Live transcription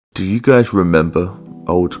Do you guys remember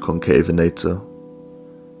old Concavenator?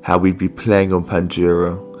 How we'd be playing on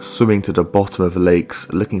Pandora, swimming to the bottom of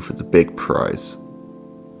lakes looking for the big prize.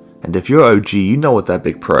 And if you're OG, you know what that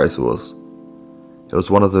big prize was. It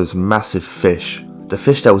was one of those massive fish, the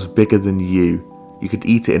fish that was bigger than you. You could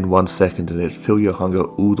eat it in 1 second and it'd fill your hunger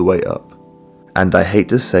all the way up. And I hate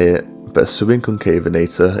to say it, but swimming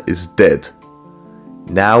Concavenator is dead.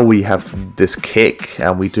 Now we have this kick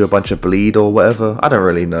and we do a bunch of bleed or whatever, I don't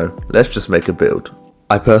really know. Let's just make a build.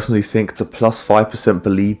 I personally think the plus 5%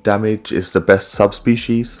 bleed damage is the best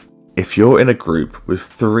subspecies. If you're in a group with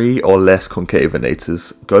 3 or less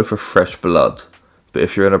Concavenators, go for fresh blood. But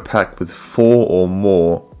if you're in a pack with 4 or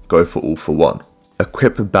more, go for all for one.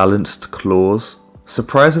 Equip balanced claws.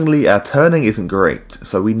 Surprisingly, our turning isn't great,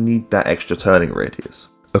 so we need that extra turning radius.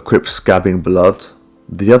 Equip scabbing blood.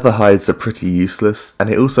 The other hides are pretty useless, and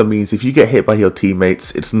it also means if you get hit by your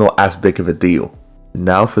teammates, it's not as big of a deal.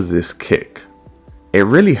 Now for this kick. It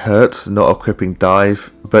really hurts not equipping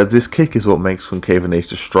dive, but this kick is what makes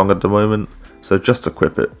Concavenator strong at the moment, so just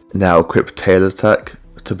equip it. Now equip tail attack.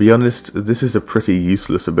 To be honest, this is a pretty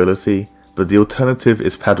useless ability, but the alternative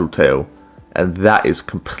is paddle tail, and that is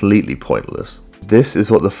completely pointless. This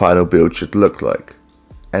is what the final build should look like.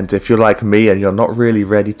 And if you're like me and you're not really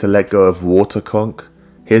ready to let go of water conch,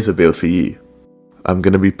 here's a build for you. I'm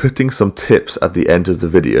going to be putting some tips at the end of the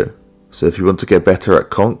video, so if you want to get better at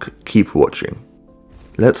conch, keep watching.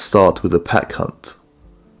 Let's start with a pack hunt.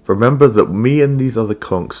 Remember that me and these other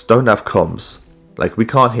conchs don't have comms. Like, we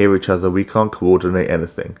can't hear each other, we can't coordinate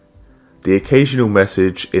anything. The occasional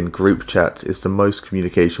message in group chat is the most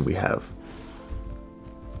communication we have.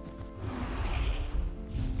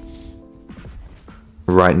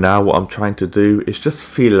 Right now what I'm trying to do is just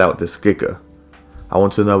feel out this Giga. I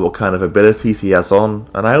want to know what kind of abilities he has on,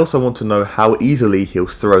 and I also want to know how easily he'll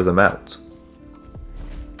throw them out.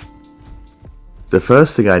 The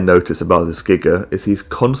first thing I notice about this Giga is he's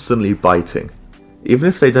constantly biting. Even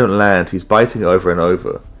if they don't land, he's biting over and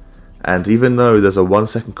over. And even though there's a 1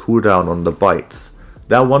 second cooldown on the bites,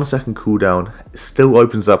 that 1 second cooldown still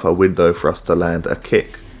opens up a window for us to land a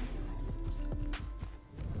kick.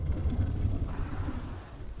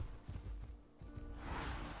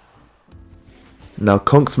 Now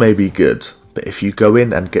conchs may be good, but if you go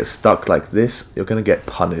in and get stuck like this, you're going to get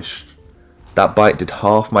punished. That bite did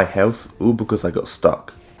half my health, all because I got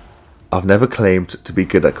stuck. I've never claimed to be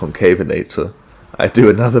good at Concavenator. I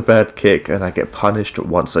do another bad kick and I get punished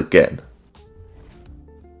once again.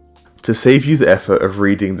 To save you the effort of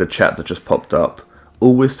reading the chat that just popped up,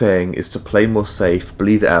 all we're saying is to play more safe,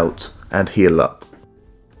 bleed out, and heal up.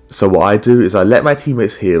 So what I do is I let my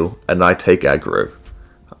teammates heal and I take aggro.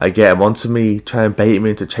 I get him onto me, try and bait him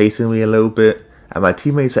into chasing me a little bit, and my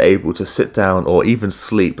teammates are able to sit down or even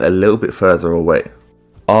sleep a little bit further away.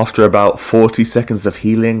 After about 40 seconds of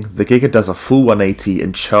healing, the Giga does a full 180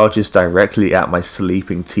 and charges directly at my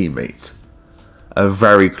sleeping teammate. A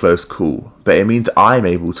very close call, but it means I'm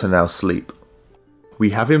able to now sleep. We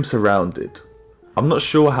have him surrounded. I'm not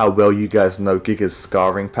sure how well you guys know Giga's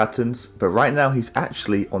scarring patterns, but right now he's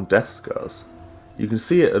actually on death scars. You can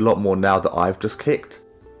see it a lot more now that I've just kicked.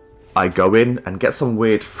 I go in and get some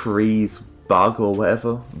weird freeze bug or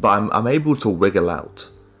whatever, but I'm able to wiggle out.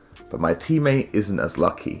 But my teammate isn't as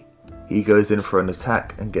lucky. He goes in for an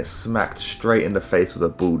attack and gets smacked straight in the face with a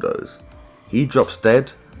bulldoze. He drops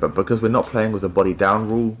dead, but because we're not playing with a body down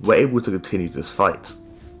rule, we're able to continue this fight.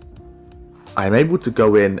 I'm able to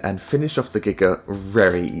go in and finish off the Giga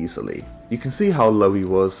very easily. You can see how low he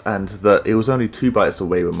was and that it was only 2 bites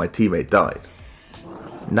away when my teammate died.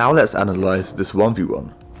 Now let's analyse this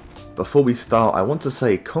 1v1. Before we start, I want to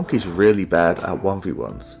say conch is really bad at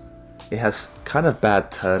 1v1s. It has kind of bad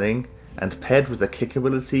turning, and paired with the kick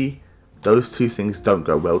ability, those two things don't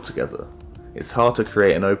go well together. It's hard to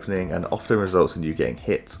create an opening and often results in you getting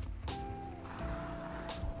hit.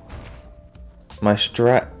 My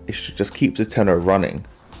strat is to just keep the tenor running.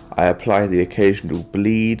 I apply the occasional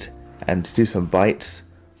bleed and do some bites,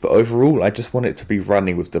 but overall I just want it to be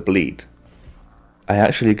running with the bleed. I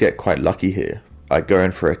actually get quite lucky here. I go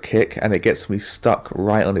in for a kick and it gets me stuck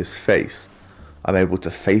right on his face. I'm able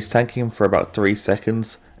to face tank him for about 3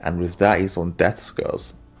 seconds, and with that he's on death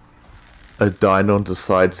scars. A Dinon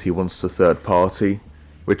decides he wants to third party,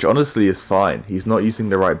 which honestly is fine. He's not using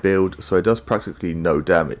the right build, so it does practically no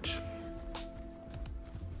damage.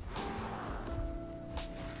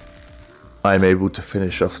 I'm able to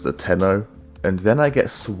finish off the Tenno, and then I get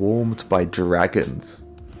swarmed by dragons.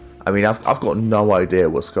 I mean, I've got no idea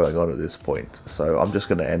what's going on at this point, so I'm just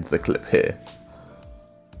going to end the clip here.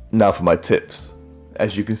 Now for my tips.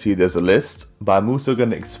 As you can see, there's a list, but I'm also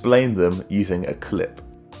going to explain them using a clip.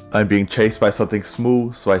 I'm being chased by something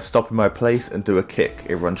small, so I stop in my place and do a kick.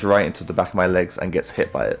 It runs right into the back of my legs and gets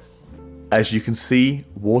hit by it. As you can see,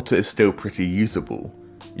 water is still pretty usable.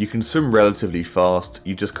 You can swim relatively fast,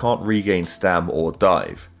 you just can't regain stam or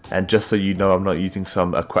dive. And just so you know I'm not using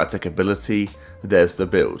some aquatic ability, there's the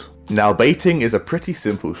build. Now baiting is a pretty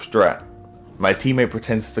simple strat. My teammate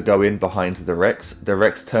pretends to go in behind the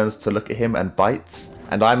Rex turns to look at him and bites,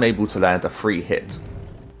 and I'm able to land a free hit.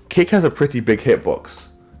 Kick has a pretty big hitbox.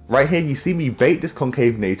 Right here you see me bait this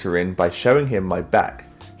Concavenator in by showing him my back.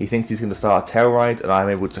 He thinks he's going to start a tail ride and I'm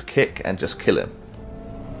able to kick and just kill him.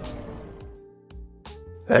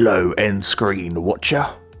 Hello end screen watcher.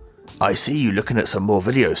 I see you looking at some more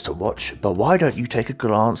videos to watch, but why don't you take a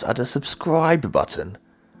glance at the subscribe button?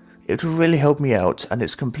 It will really help me out and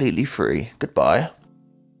it's completely free. Goodbye.